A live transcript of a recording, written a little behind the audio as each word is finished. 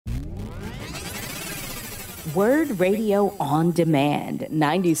WURD Radio on Demand,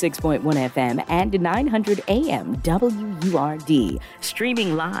 96.1 FM and 900 AM WURD.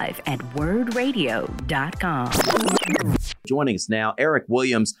 Streaming live at wordradio.com. Joining us now, Eric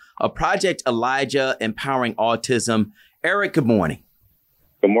Williams of Project Elijah, Empowering Autism. Eric, good morning.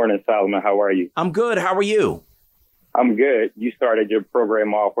 Good morning, Solomon. How are you? I'm good. How are you? I'm good. You started your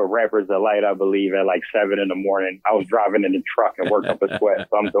program off with Rappers Delight, I believe, at like 7 in the morning. I was driving in the truck and worked up a sweat,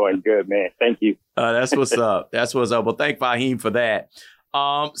 so I'm doing good, man. Thank you. That's what's up. That's what's up. Well, thank Fahim for that.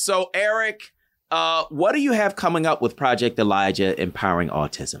 So, Eric, what do you have coming up with Project Elijah, Empowering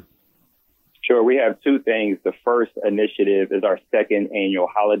Autism? Sure. We have two things. The first initiative is our second annual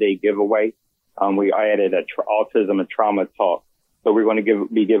holiday giveaway. We added a autism and trauma talk. So we're going to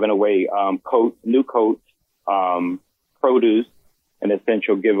be giving away new coats, produce, and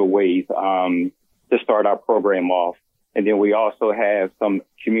essential giveaways to start our program off. And then we also have some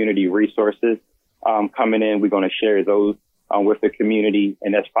community resources coming in. We're going to share those with the community,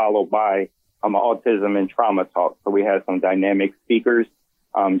 and that's followed by autism and trauma talk. So we have some dynamic speakers.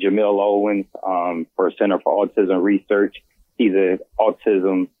 Jamil Owens for Center for Autism Research. He's an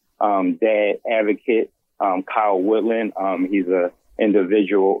autism dad advocate. Kyle Woodland, he's an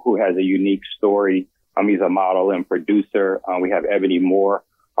individual who has a unique story. He's a model and producer. We have Ebony Moore,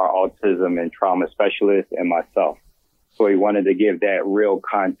 our autism and trauma specialist, and myself. So we wanted to give that real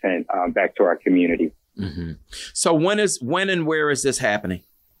content back to our community. Mm-hmm. So when and where is this happening?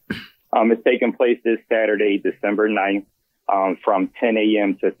 It's taking place this Saturday, December 9th, from 10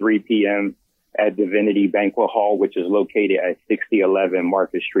 a.m. to 3 p.m. at Divinity Banquet Hall, which is located at 6011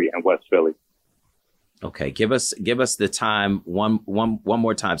 Market Street in West Philly. Okay, give us the time one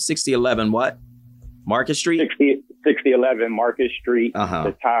more time. 6011 what? Market Street? 6011 Market Street. Uh-huh.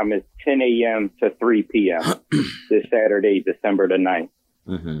 The time is 10 a.m. to 3 p.m. this Saturday, December the 9th.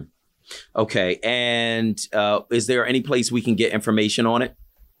 Mm-hmm. Okay, and is there any place we can get information on it?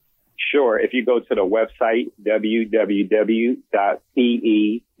 Sure. If you go to the website, www.peea.org,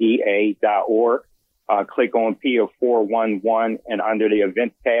 click on P of 411, and under the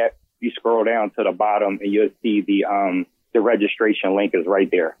events tab, you scroll down to the bottom and you'll see the registration link is right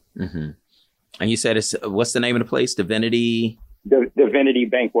there. Mm-hmm. And you said what's the name of the place? Divinity? Divinity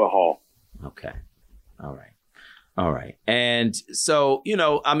Banquet Hall. Okay. All right. And so,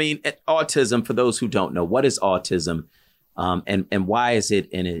 autism, for those who don't know, what is autism? And why is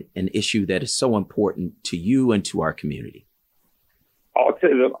it an issue that is so important to you and to our community?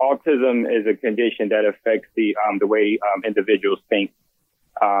 Autism is a condition that affects the way individuals think.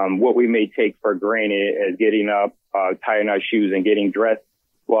 What we may take for granted as getting up, tying our shoes, and getting dressed.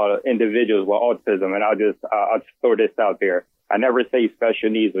 Well, individuals with autism, and I'll throw this out there. I never say special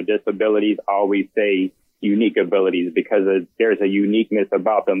needs or disabilities. I always say unique abilities, because there's a uniqueness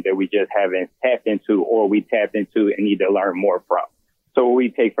about them that we just haven't tapped into, or we tapped into and need to learn more from. So what we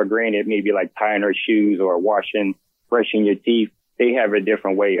take for granted, maybe like tying our shoes or brushing your teeth, they have a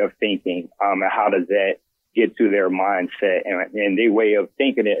different way of thinking. And how does that get to their mindset? And their way of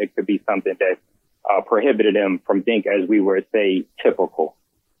thinking it could be something that prohibited them from thinking as we were, say, typical.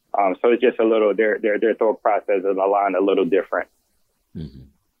 So it's just a little, their thought process is aligned a little different. Mm-hmm.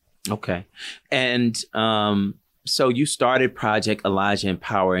 Okay. And so you started Project Elijah,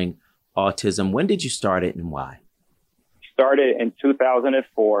 Empowering Autism. When did you start it and why? Started in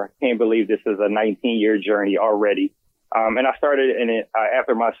 2004. Can't believe this is a 19-year journey already. And I started in it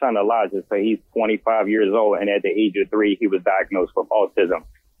after my son Elijah. So he's 25 years old. And at the age of 3, he was diagnosed with autism.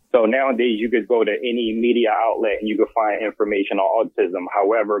 So nowadays you could go to any media outlet and you could find information on autism.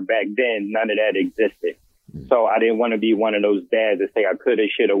 However, back then, none of that existed. So I didn't want to be one of those dads that say I coulda,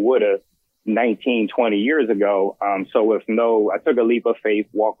 shoulda, woulda 19, 20 years ago. So I took a leap of faith,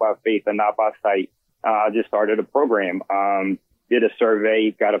 walk by faith and not by sight. I just started a program, did a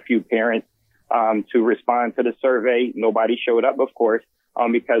survey, got a few parents to respond to the survey. Nobody showed up, of course,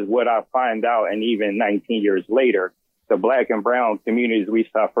 because what I find out, and even 19 years later, the Black and brown communities we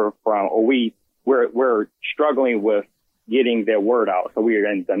suffer from, or we're struggling with getting their word out. So we are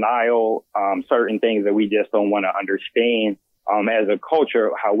in denial, certain things that we just don't want to understand as a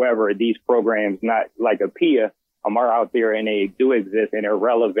culture. However, these programs, not like a PIA, are out there and they do exist and they're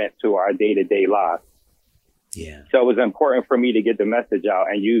relevant to our day-to-day lives. Yeah. So it was important for me to get the message out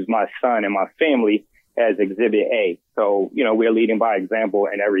and use my son and my family as Exhibit A. So, we're leading by example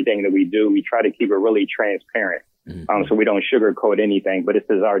in everything that we do. We try to keep it really transparent. Mm-hmm. So we don't sugarcoat anything, but this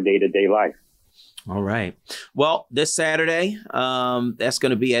is our day-to-day life. All right. Well, this Saturday, that's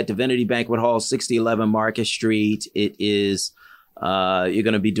going to be at Divinity Banquet Hall, 6011 Market Street. It is, you're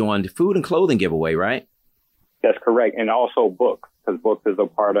going to be doing the food and clothing giveaway, right? That's correct. And also books, because books is a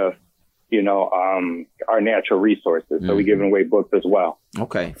part of our natural resources. So we're giving away books as well.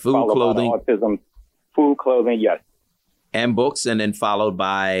 Okay. Food, clothing. Autism, food, clothing, yes. And books, and then followed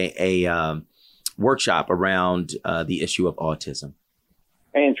by a workshop around the issue of autism.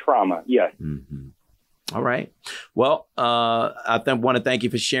 And trauma, yes. Mm-hmm. All right. Well, I want to thank you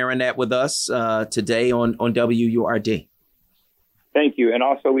for sharing that with us today on WURD. Thank you. And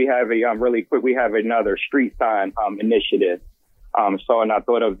also we have really quick, we have another street sign initiative. And I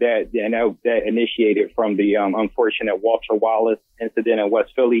thought of that, and that initiated from the unfortunate Walter Wallace incident in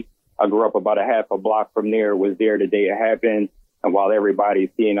West Philly. I grew up about a half a block from there, was there the day it happened. And while everybody's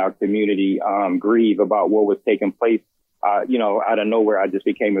seeing our community grieve about what was taking place, out of nowhere, I just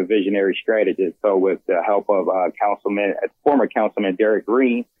became a visionary strategist. So with the help of former councilman Derek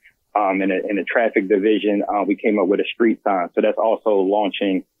Green in the traffic division, we came up with a street sign. So that's also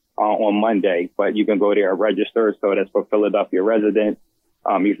launching on Monday, but you can go there and register. So that's for Philadelphia residents.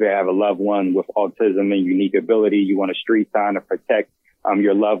 If you have a loved one with autism and unique ability, you want a street sign to protect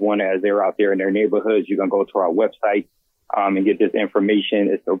your loved one as they're out there in their neighborhoods, you can go to our website and get this information.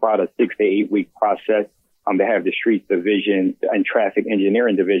 It's about a 6 to 8 week process. They have the streets division and traffic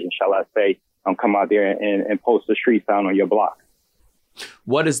engineering division, shall I say, come out there and post a street sign on your block.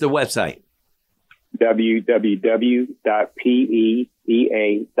 What is the website? www.peea.org.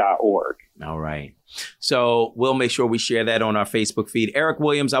 All right. So we'll make sure we share that on our Facebook feed. Eric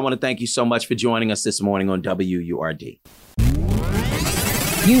Williams, I want to thank you so much for joining us this morning on WURD.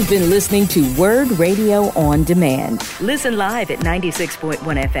 You've been listening to WURD Radio On Demand. Listen live at 96.1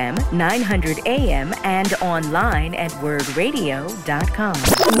 FM, 900 AM, and online at wordradio.com.